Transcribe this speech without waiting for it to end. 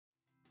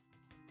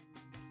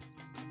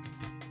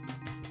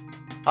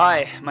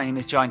Hi, my name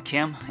is John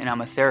Kim, and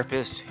I'm a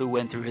therapist who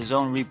went through his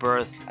own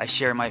rebirth. I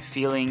share my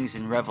feelings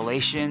and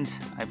revelations.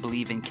 I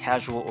believe in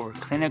casual over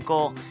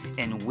clinical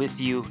and with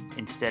you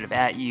instead of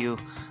at you.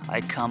 I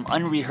come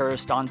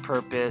unrehearsed on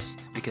purpose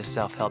because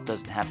self help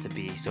doesn't have to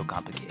be so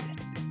complicated.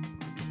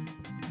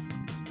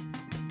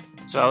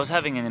 So, I was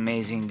having an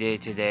amazing day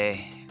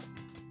today.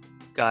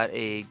 Got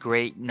a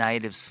great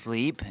night of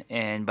sleep,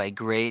 and by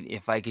great,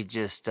 if I could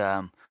just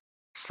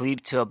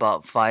sleep till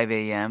about 5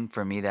 a.m.,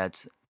 for me,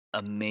 that's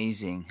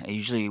amazing. I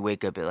usually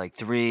wake up at like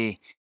 3,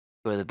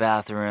 go to the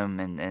bathroom,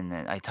 and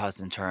then I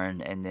toss and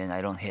turn, and then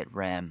I don't hit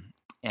REM,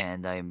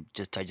 and I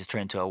just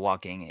turn into a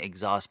walking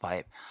exhaust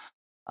pipe.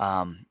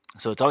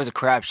 So it's always a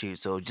crapshoot.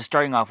 So just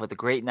starting off with a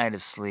great night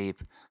of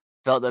sleep,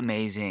 felt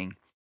amazing,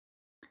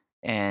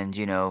 and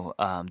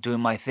doing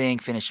my thing,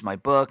 finished my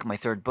book, my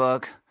third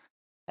book.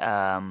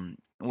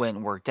 Went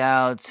and worked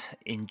out,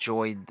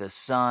 enjoyed the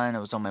sun. I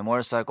was on my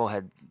motorcycle,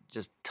 had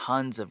just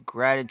tons of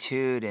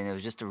gratitude, and it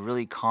was just a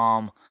really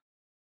calm,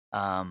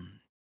 um,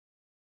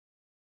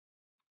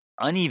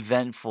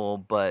 uneventful,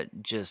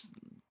 but just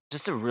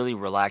a really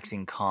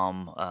relaxing,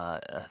 calm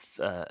a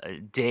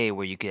day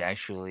where you could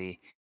actually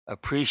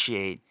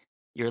appreciate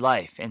your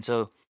life. And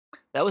so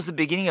that was the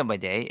beginning of my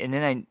day. And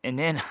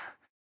then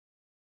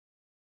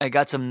I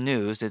got some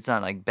news. It's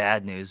not like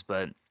bad news,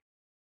 but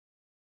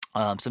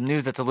some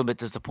news that's a little bit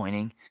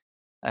disappointing.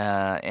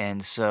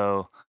 And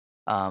no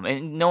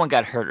one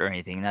got hurt or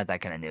anything, not that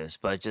kind of news,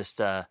 but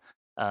just I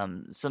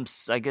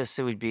guess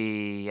it would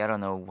be, I don't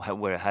know how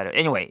to.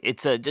 Anyway,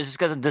 it's just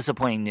got some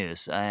disappointing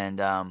news,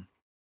 and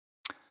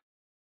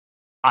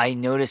I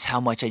noticed how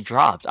much I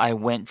dropped. I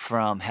went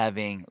from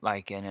having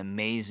like an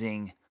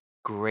amazing,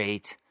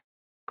 great,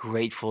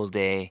 grateful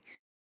day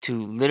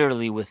to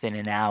literally within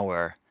an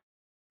hour,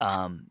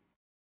 um,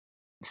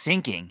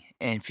 sinking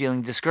and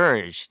feeling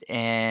discouraged,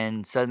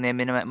 and suddenly I'm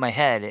in my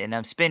head and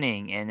I'm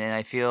spinning, and then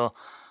I feel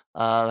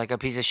like a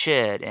piece of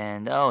shit,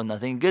 and oh,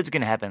 nothing good's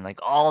gonna happen, like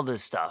all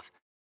this stuff.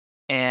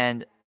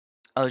 And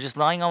I was just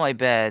lying on my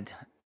bed,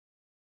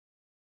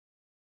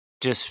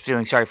 just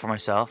feeling sorry for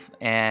myself,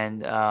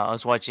 and I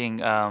was watching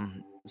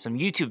some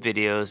YouTube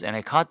videos, and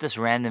I caught this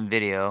random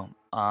video.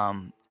 I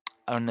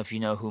don't know if you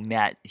know who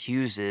Matt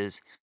Hughes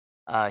is.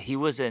 He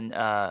was an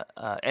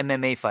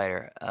MMA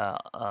fighter.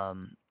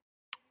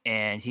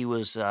 And he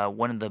was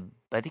one of the,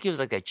 I think he was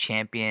like the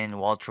champion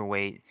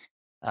welterweight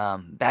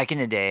back in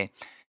the day.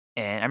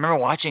 And I remember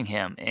watching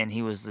him, and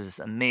he was this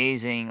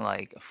amazing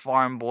like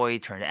farm boy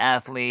turned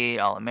athlete,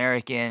 all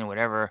American,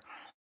 whatever.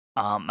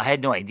 I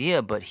had no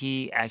idea, but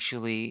he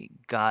actually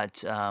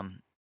got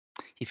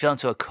he fell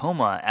into a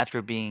coma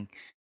after being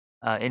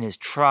in his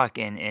truck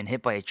and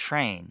hit by a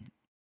train.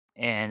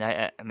 And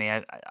I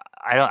mean,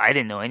 I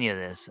didn't know any of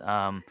this.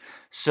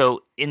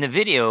 So in the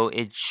video,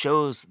 it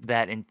shows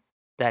that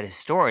his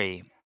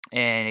story,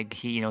 and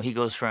he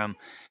goes from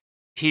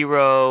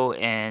hero,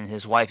 and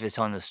his wife is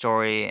telling the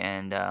story,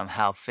 and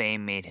how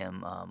fame made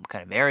him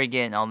kind of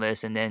arrogant and all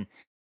this, and then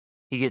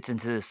he gets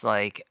into this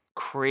like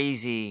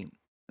crazy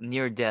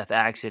near death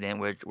accident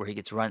where he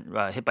gets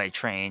hit by a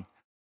train,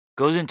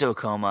 goes into a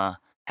coma,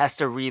 has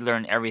to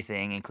relearn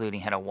everything,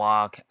 including how to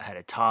walk, how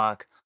to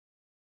talk,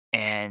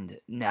 and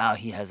now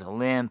he has a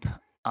limp.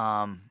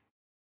 Um,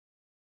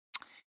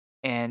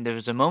 and there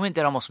was a moment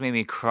that almost made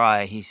me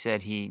cry. He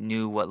said he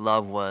knew what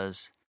love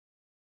was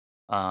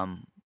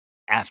um,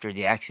 after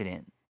the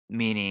accident,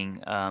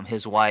 meaning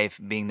his wife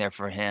being there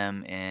for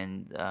him,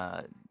 and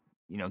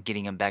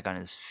getting him back on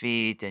his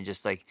feet, and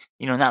just like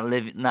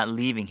not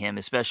leaving him,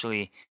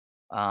 especially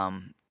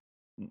um,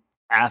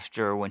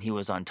 after when he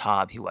was on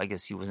top. I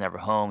guess he was never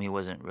home. He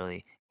wasn't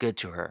really good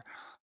to her,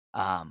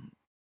 um,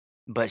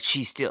 but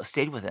she still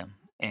stayed with him,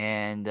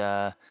 and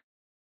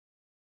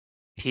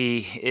he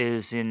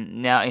is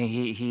in now.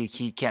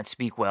 He can't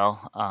speak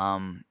well.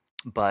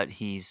 But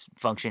he's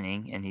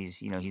functioning, and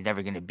he's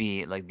never going to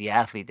be like the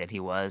athlete that he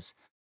was.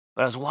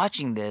 But I was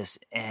watching this,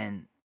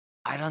 and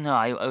I don't know,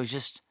 I was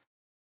just,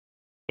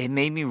 it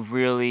made me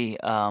really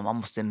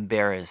almost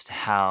embarrassed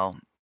how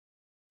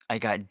I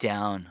got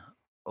down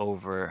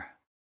over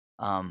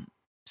um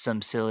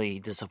some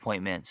silly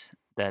disappointments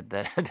that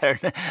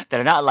that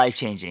are not life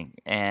changing,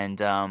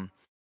 and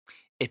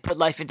it put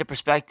life into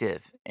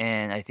perspective.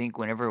 And I think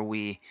whenever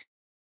we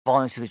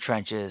fall into the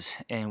trenches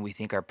and we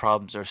think our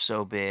problems are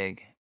so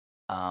big,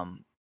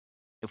 um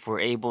if we're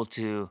able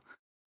to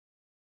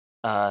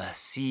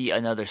see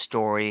another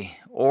story,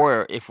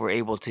 or if we're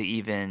able to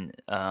even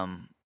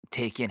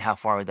take in how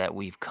far that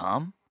we've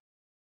come,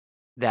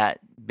 that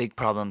big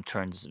problem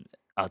turns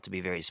out to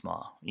be very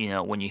small.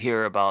 When you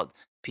hear about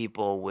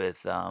people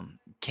with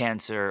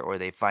cancer, or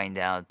they find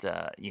out,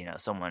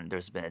 someone,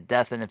 there's been a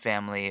death in the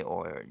family,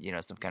 or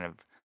some kind of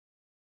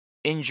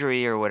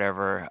injury or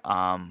whatever,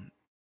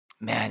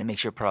 man, it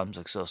makes your problems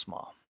look so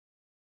small.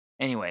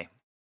 Anyway,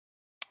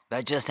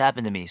 that just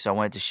happened to me, so I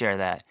wanted to share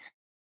that,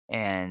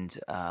 and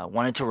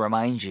wanted to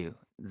remind you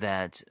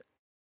that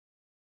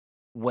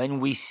when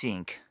we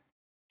sink,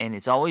 and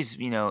it's always,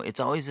 it's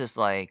always this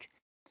like,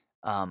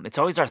 it's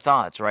always our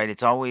thoughts, right?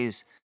 It's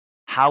always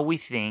how we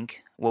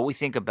think, what we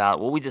think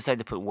about, what we decide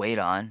to put weight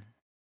on,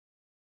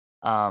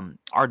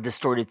 our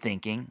distorted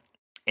thinking,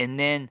 and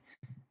then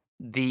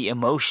the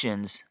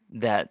emotions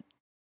that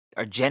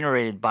are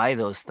generated by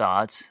those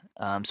thoughts.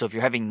 So if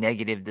you're having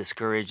negative,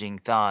 discouraging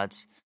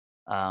thoughts,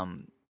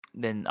 um,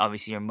 then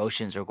obviously your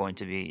emotions are going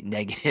to be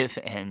negative,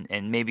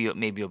 and maybe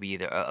you'll be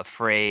either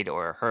afraid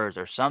or hurt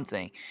or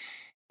something,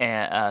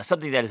 and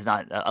something that is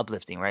not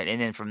uplifting, right? And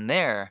then from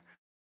there,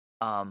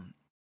 um,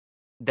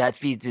 that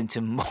feeds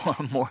into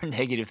more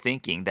negative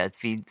thinking. That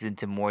feeds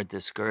into more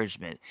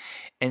discouragement,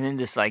 and then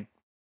this like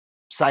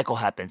cycle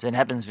happens, and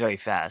happens very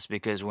fast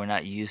because we're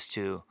not used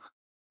to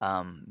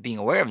being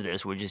aware of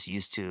this. We're just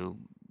used to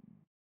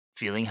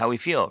feeling how we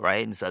feel,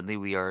 right? And suddenly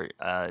we are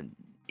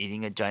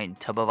eating a giant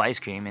tub of ice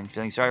cream and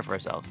feeling sorry for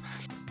ourselves.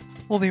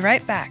 We'll be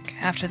right back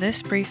after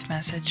this brief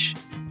message.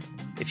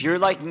 If you're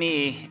like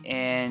me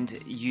and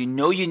you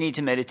know you need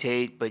to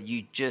meditate, but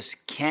you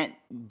just can't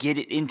get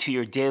it into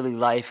your daily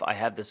life, I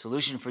have the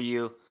solution for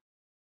you.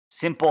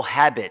 Simple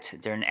Habit.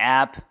 They're an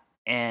app,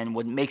 and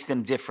what makes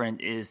them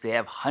different is they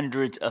have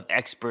hundreds of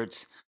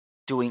experts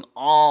doing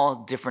all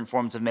different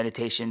forms of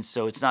meditation.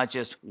 So it's not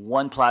just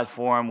one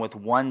platform with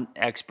one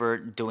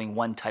expert doing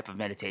one type of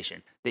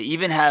meditation. They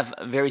even have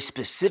very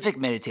specific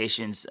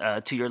meditations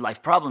to your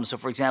life problems. So,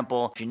 for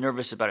example, if you're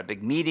nervous about a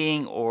big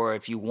meeting, or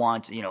if you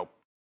want,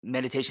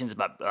 meditations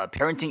about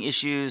parenting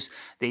issues,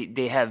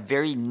 they have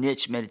very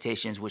niche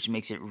meditations, which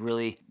makes it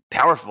really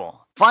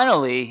powerful.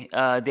 Finally,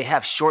 they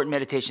have short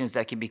meditations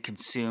that can be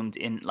consumed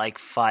in like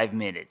 5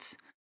 minutes.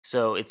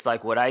 So it's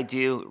like what I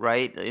do,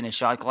 right, in a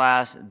shot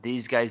glass.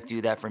 These guys do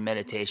that for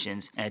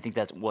meditations, and I think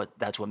that's what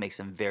makes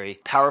them very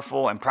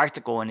powerful and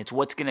practical, and it's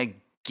what's going to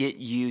get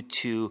you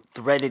to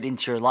thread it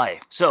into your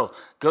life. So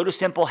go to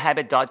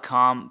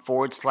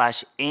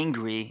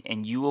simplehabit.com/angry,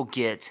 and you will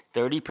get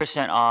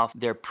 30% off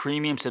their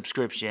premium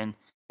subscription.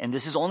 And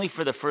this is only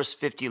for the first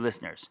 50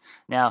 listeners.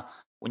 Now,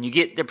 when you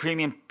get the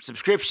premium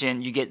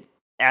subscription, you get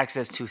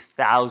access to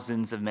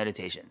thousands of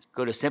meditations.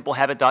 Go to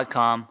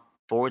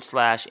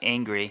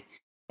simplehabit.com/angry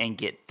and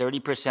get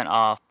 30%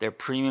 off their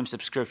premium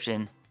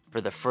subscription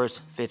for the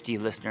first 50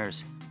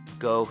 listeners.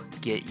 Go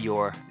get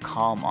your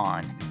calm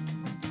on.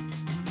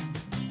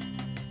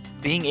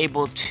 Being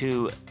able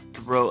to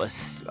throw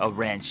a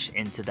wrench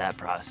into that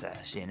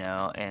process,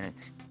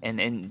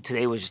 and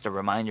today was just a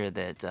reminder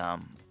that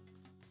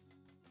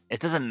it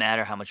doesn't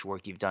matter how much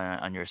work you've done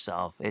on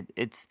yourself.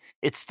 It's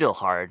still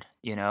hard,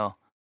 and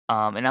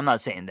I'm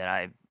not saying that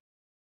I've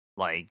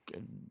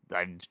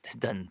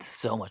done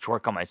so much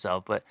work on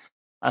myself, but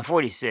I'm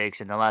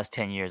 46. In the last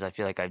 10 years, I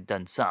feel like I've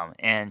done some,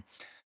 and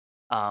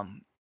I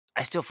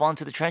still fall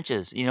into the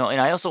trenches, and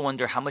I also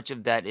wonder how much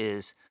of that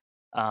is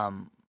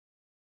um,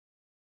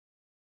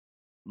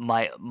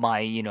 my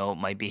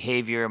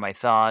behavior, my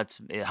thoughts,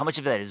 how much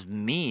of that is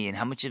me and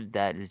how much of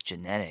that is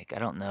genetic. I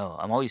don't know.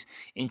 I'm always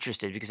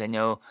interested because I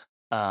know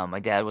my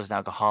dad was an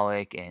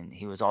alcoholic, and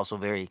he was also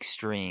very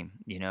extreme,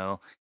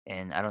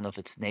 and I don't know if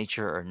it's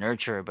nature or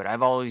nurture, but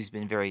I've always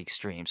been very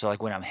extreme. So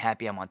like when I'm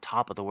happy, I'm on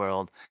top of the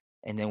world,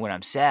 and then when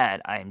I'm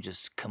sad, I am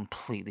just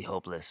completely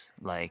hopeless.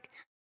 Like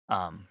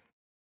um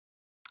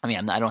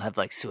I don't have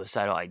like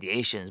suicidal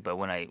ideations, but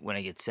when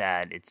I get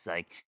sad, it's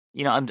like,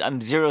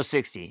 I'm 0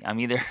 60. I'm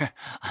either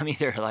I'm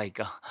either like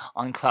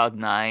on cloud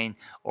nine,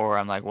 or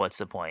I'm like, what's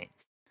the point?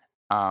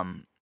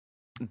 Um,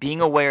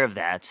 Being aware of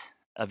that,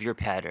 of your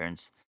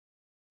patterns,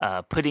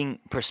 putting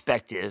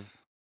perspective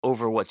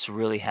over what's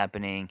really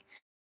happening,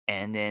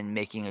 and then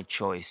making a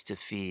choice to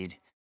feed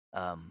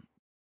um,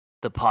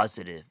 the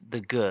positive, the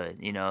good,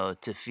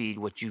 to feed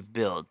what you've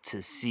built,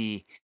 to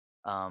see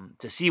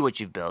what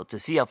you've built, to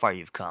see how far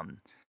you've come,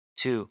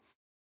 to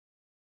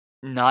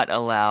not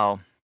allow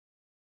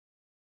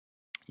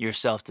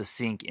yourself to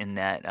sink in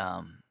that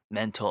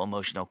mental,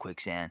 emotional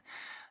quicksand.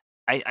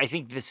 I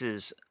think this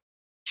is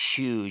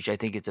huge. I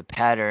think it's a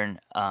pattern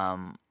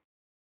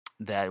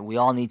that we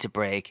all need to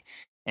break.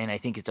 And I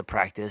think it's a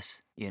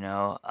practice, and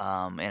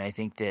I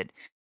think that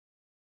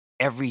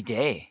every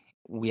day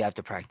we have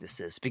to practice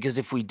this, because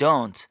if we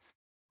don't,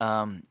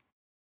 um,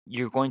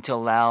 you're going to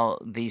allow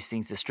these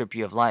things to strip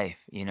you of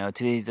life.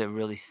 Today's a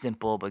really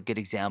simple but good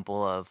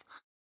example of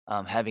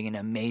having an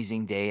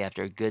amazing day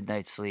after a good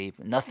night's sleep,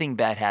 nothing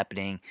bad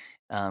happening,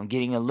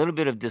 getting a little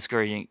bit of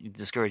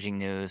discouraging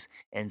news,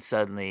 and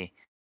suddenly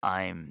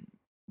I'm,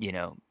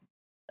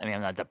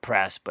 I'm not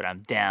depressed, but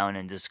I'm down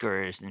and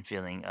discouraged and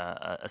feeling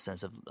a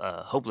sense of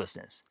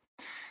hopelessness.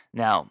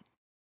 Now,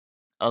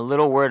 a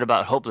little word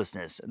about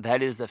hopelessness.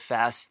 That is the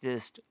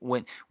fastest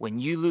when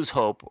you lose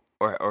hope,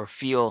 or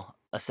feel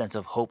a sense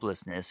of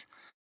hopelessness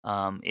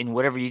in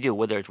whatever you do,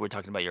 whether we're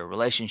talking about your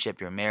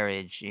relationship, your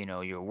marriage,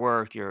 your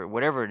work, your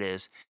whatever it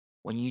is.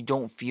 When you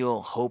don't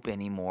feel hope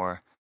anymore,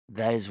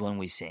 that is when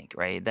we sink,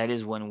 right? That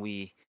is when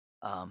we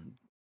um,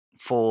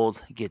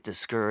 fold, get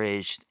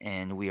discouraged,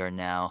 and we are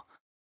now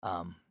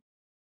um,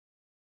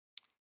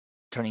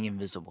 turning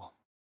invisible.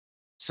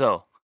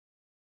 So,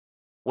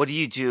 what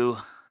do?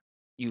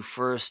 You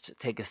first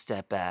take a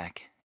step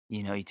back.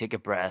 You take a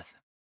breath,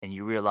 and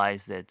you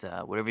realize that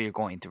whatever you're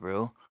going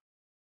through,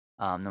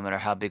 no matter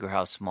how big or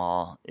how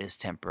small, is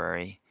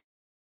temporary.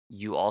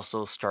 You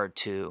also start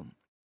to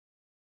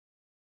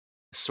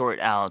sort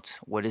out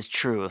what is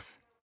truth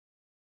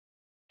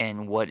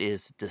and what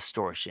is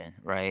distortion,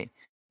 right?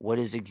 What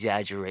is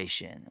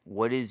exaggeration?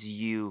 What is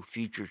you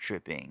future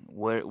tripping?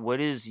 What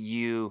is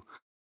you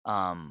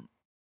um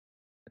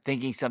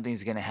thinking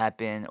something's going to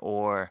happen,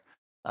 or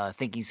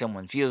thinking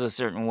someone feels a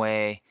certain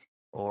way,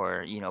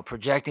 or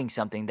projecting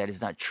something that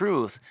is not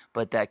truth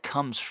but that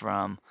comes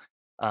from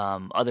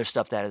other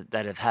stuff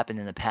that have happened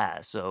in the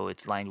past, so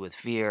it's lined with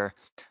fear.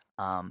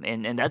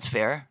 And that's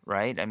fair,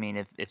 right? I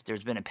mean, if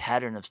there's been a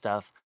pattern of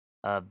stuff,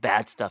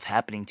 bad stuff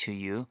happening to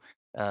you,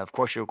 of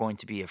course you're going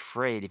to be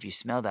afraid if you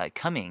smell that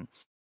coming,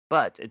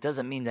 but it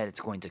doesn't mean that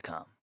it's going to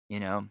come, you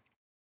know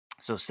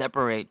so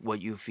separate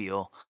what you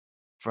feel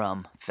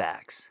from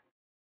facts.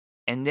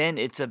 And then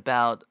it's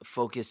about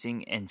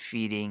focusing and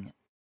feeding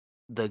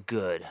the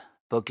good,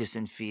 focus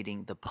and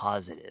feeding the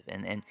positive.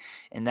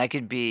 And that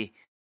could be,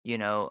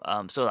 so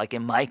like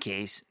in my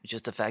case,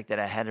 just the fact that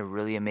I had a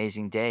really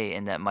amazing day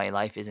and that my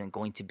life isn't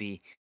going to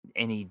be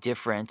any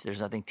different.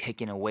 There's nothing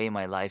taken away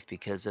my life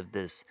because of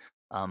this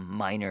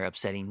minor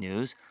upsetting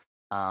news.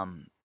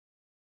 Um,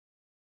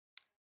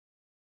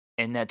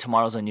 and that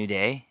tomorrow's a new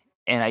day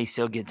and I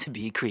still get to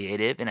be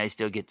creative and I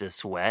still get to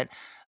sweat.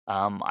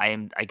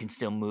 I can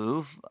still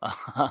move.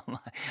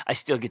 I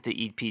still get to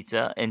eat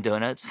pizza and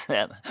donuts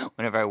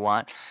whenever I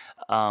want.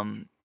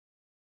 Um,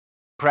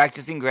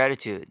 Practicing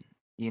gratitude,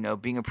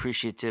 being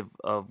appreciative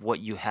of what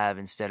you have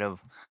instead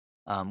of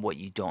what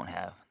you don't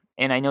have.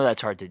 And I know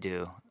that's hard to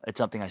do. It's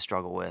something I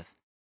struggle with.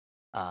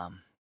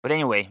 But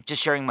anyway,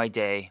 just sharing my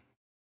day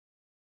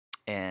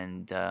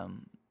and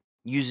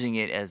using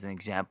it as an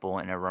example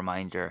and a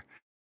reminder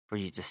for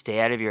you to stay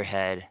out of your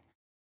head,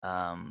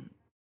 um,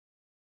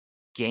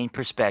 gain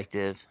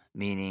perspective,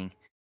 meaning,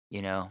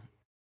 you know,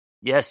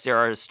 yes, there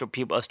are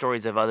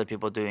stories of other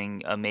people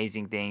doing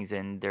amazing things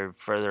and they're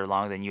further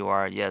along than you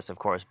are. Yes, of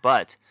course,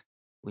 but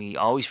we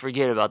always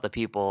forget about the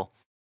people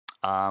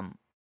um,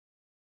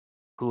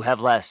 who have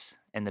less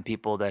and the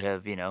people that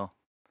have,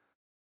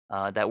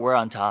 that were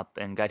on top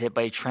and got hit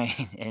by a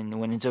train and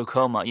went into a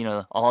coma.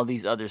 All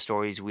these other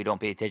stories we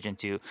don't pay attention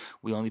to.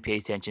 We only pay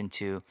attention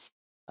to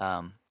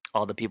um,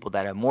 all the people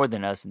that have more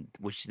than us,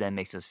 which then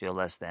makes us feel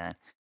less than.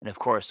 And of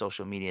course,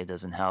 social media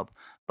doesn't help.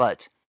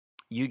 But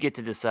you get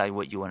to decide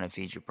what you want to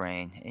feed your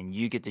brain, and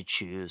you get to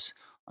choose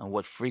on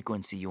what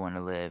frequency you want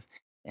to live.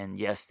 And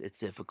yes, it's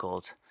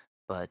difficult,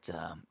 but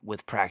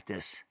with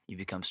practice, you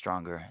become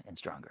stronger and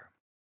stronger.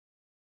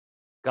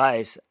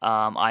 Guys,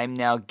 I'm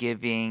now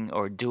giving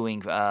or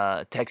doing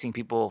texting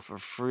people for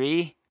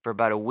free for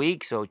about a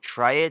week, so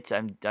try it.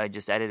 I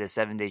just added a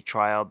 7-day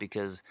trial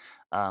because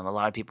a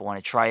lot of people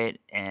want to try it,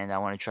 and I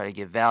want to try to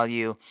give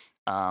value.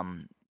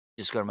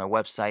 Just go to my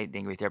website,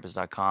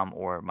 theangrytherapist.com,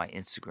 or my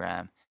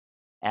Instagram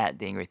at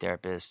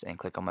theangrytherapist, and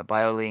click on my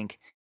bio link.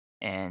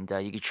 And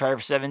you can try it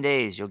for 7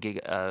 days. You'll get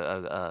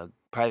a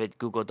private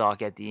Google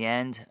Doc at the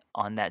end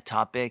on that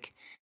topic,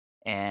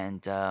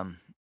 and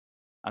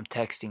I'm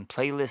texting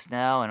playlists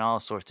now and all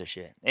sorts of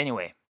shit.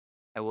 Anyway,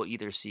 I will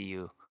either see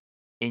you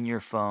in your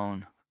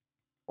phone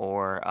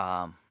or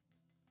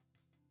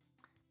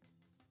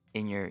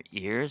in your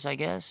ears, I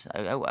guess.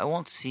 I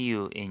won't see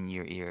you in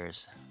your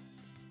ears.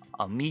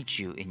 I'll meet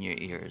you in your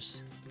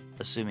ears,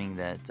 assuming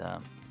that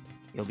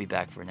you'll be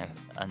back for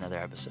another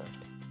episode.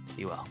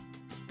 Be well.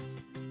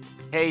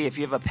 Hey, if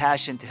you have a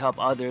passion to help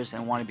others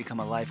and want to become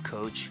a life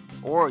coach,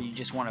 or you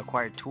just want to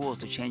acquire tools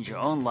to change your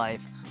own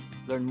life,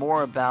 learn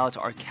more about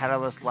our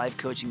Catalyst Life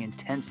Coaching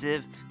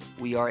Intensive.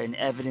 We are an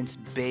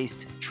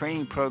evidence-based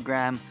training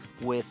program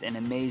with an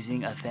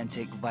amazing,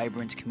 authentic,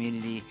 vibrant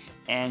community,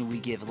 and we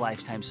give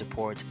lifetime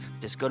support.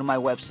 Just go to my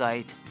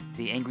website,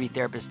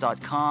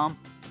 theangrytherapist.com,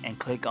 and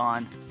click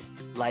on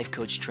Life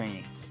Coach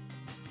Training.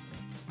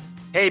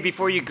 Hey,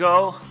 before you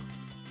go,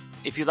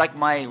 if you like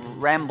my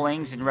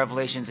ramblings and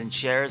revelations and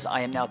shares,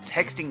 I am now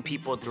texting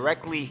people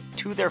directly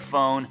to their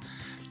phone.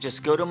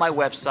 Just go to my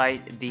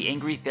website,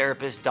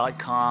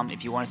 theangrytherapist.com.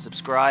 If you want to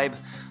subscribe,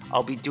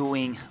 I'll be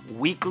doing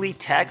weekly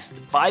text,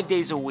 5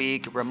 days a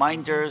week,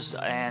 reminders,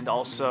 and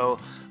also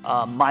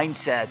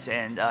mindsets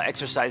and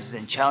exercises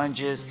and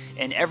challenges.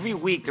 And every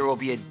week there will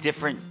be a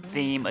different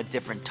theme, a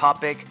different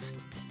topic.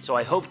 So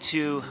I hope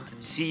to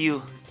see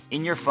you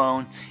in your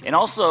phone. And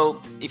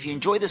also, if you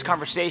enjoy this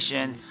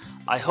conversation,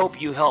 I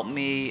hope you help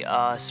me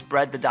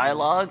spread the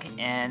dialogue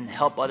and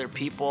help other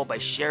people by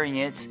sharing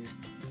it.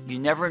 You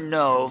never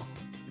know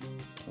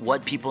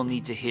what people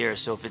need to hear.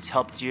 So if it's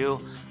helped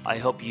you, I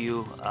hope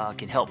you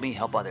can help me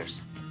help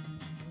others.